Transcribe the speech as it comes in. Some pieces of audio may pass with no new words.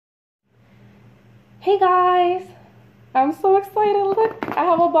Hey guys, I'm so excited. Look, I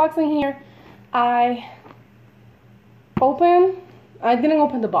have a box in here. I didn't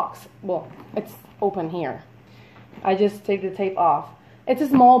open the box. Well, it's open here. I just take the tape off. It's a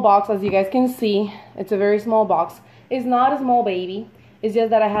small box, as you guys can see. It's a very small box. It's not a small baby. It's just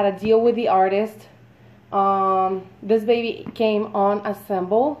that I had a deal with the artist. This baby came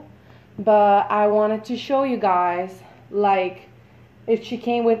unassembled, but I wanted to show you guys, like, if she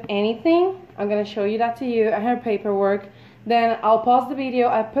came with anything. I'm gonna show you that to you. I have paperwork. Then I'll pause the video,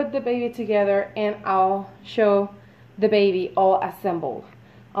 I put the baby together, and I'll show the baby all assembled.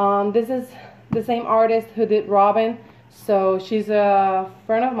 This is the same artist who did Robin, so she's a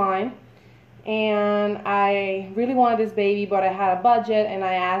friend of mine, and I really wanted this baby, but I had a budget, and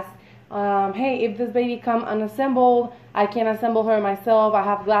I asked, hey, if this baby come unassembled, I can assemble her myself. I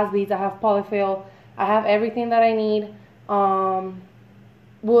have glass beads, I have polyfill, I have everything that I need.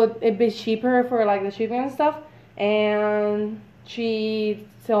 Would it be cheaper for like the shipping and stuff? And she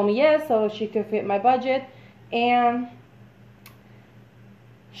told me yes, so she could fit my budget, and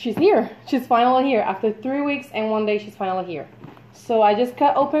she's here. She's finally here. After 3 weeks and 1 day, she's finally here. So I just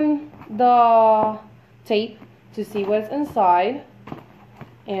cut open the tape to see what's inside,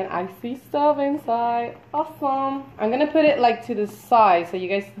 and I see stuff inside. Awesome. I'm gonna put it like to the side so you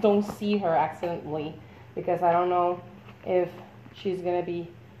guys don't see her accidentally, because I don't know if she's gonna be...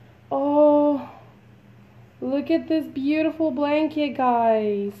 Oh, look at this beautiful blanket,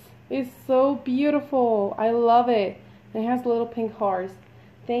 guys. It's so beautiful. I love it. It has little pink hearts.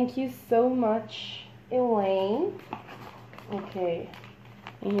 Thank you so much, Elaine. Okay,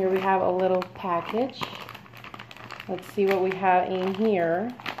 and here we have a little package. Let's see what we have in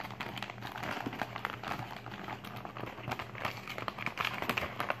here.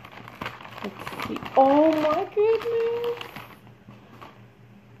 Let's see. Oh my goodness.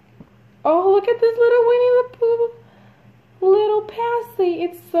 Oh, look at this little Winnie the Pooh little passy.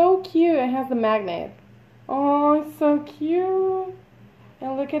 It's so cute. It has the magnet. Oh, it's so cute.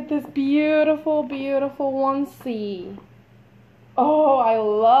 And look at this beautiful, beautiful onesie. Oh, I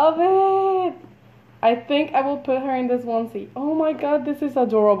love it. I think I will put her in this onesie. Oh my god, this is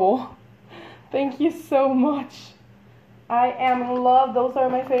adorable. Thank you so much. I am in love. Those are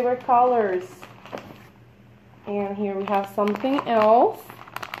my favorite colors. And here we have something else.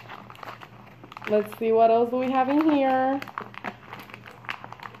 Let's see what else do we have in here.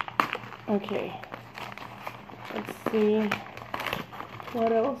 Okay. Let's see.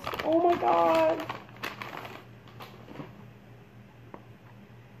 What else? Oh my god.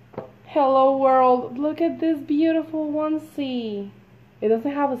 Hello world. Look at this beautiful onesie. It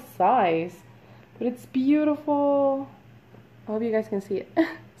doesn't have a size, but it's beautiful. I hope you guys can see it.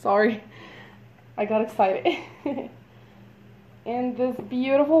 Sorry. I got excited. And this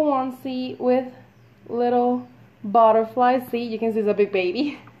beautiful onesie with little butterflies. See, you can see it's a big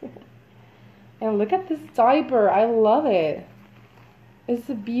baby. And look at this diaper. I love it. It's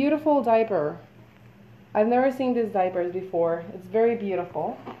a beautiful diaper. I've never seen these diapers before. It's very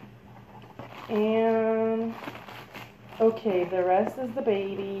beautiful. And okay, the rest is the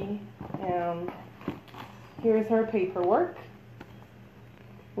baby. And here's her paperwork.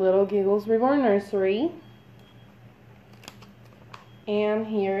 Little Giggles Reborn Nursery. And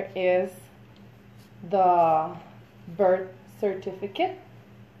here is the birth certificate.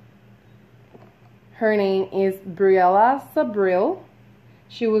 Her name is Briella Sabril.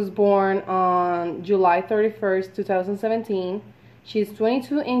 She was born on July 31st, 2017. She's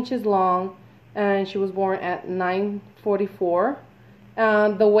 22 inches long, and she was born at 9:44.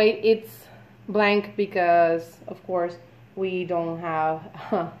 The weight, it's blank because, of course, we don't have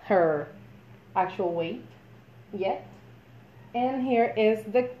her actual weight yet. And here is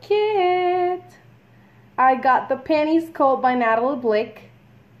the kit. I got the Penny's Coat by Natalie Blick,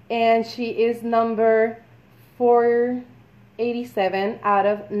 and she is number 487 out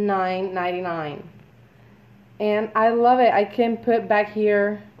of 999. And I love it. I can put back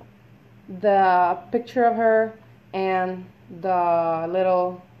here the picture of her and the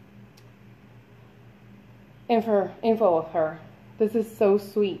little info of her. This is so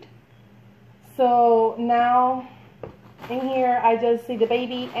sweet. So now in here I just see the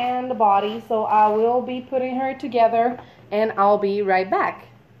baby and the body, so I will be putting her together and I'll be right back.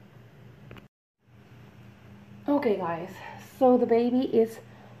 Okay guys, so the baby is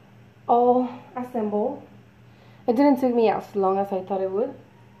all assembled. It didn't take me as long as I thought it would.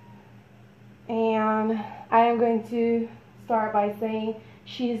 And I am going to start by saying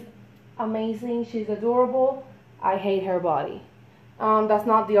she's amazing, she's adorable. I hate her body. That's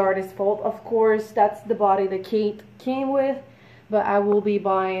not the artist's fault, of course. That's the body that Kate came with. but I will be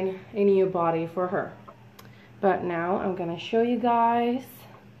buying a new body for her. But now I'm gonna show you guys.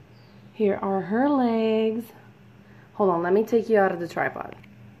 Here are her legs. Hold on, let me take you out of the tripod.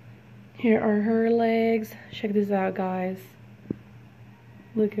 Here are her legs. Check this out, guys.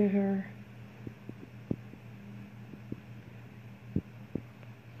 Look at her.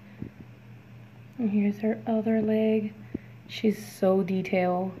 And here's her other leg. She's so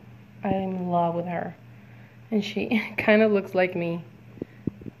detailed. I'm in love with her. And she kind of looks like me.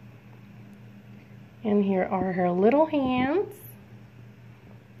 And here are her little hands.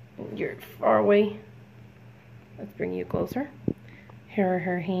 You're far away. Let's bring you closer. Here are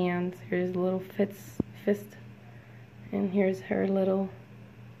her hands. Here's a little fist. And here's her little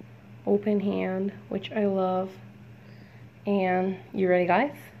open hand, which I love. And you ready,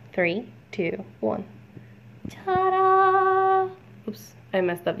 guys? 3, 2, 1. Ta-da! Oops, I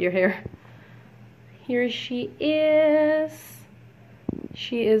messed up your hair. Here she is.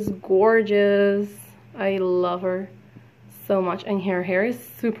 She is gorgeous. I love her so much. And her hair is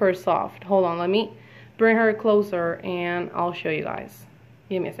super soft. Hold on, let me bring her closer and I'll show you guys.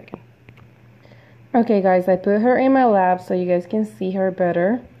 Give me a second. Okay, guys, I put her in my lap so you guys can see her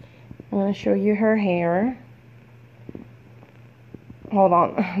better. I'm going to show you her hair. Hold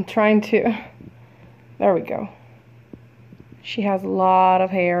on, I'm trying to. There we go. She has a lot of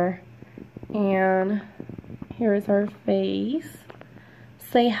hair. And here is her face.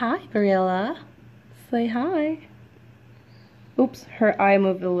 Say hi, Barilla. Say hi. Oops, her eye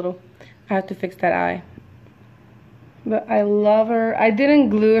moved a little. I have to fix that eye. But I love her. I didn't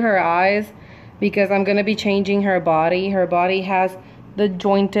glue her eyes because I'm going to be changing her body. Her body has the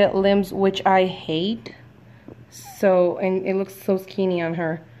jointed limbs, which I hate. So, and it looks so skinny on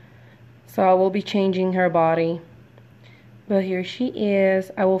her. So I will be changing her body. But here she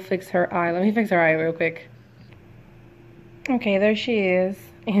is. I will fix her eye. Let me fix her eye real quick. Okay, there she is.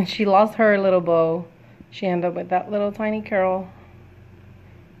 And she lost her little bow. She ended up with that little tiny curl.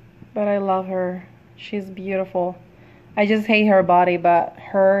 But I love her. She's beautiful. I just hate her body, but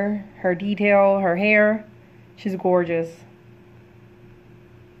her detail, her hair, she's gorgeous.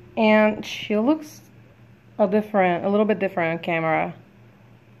 And she looks a little bit different on camera.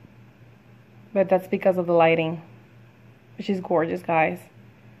 But that's because of the lighting. She's gorgeous, guys.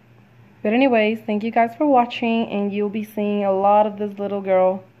 But anyways, thank you guys for watching, and you'll be seeing a lot of this little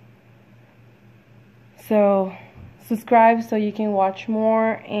girl. So subscribe so you can watch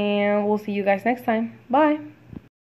more, and we'll see you guys next time. Bye.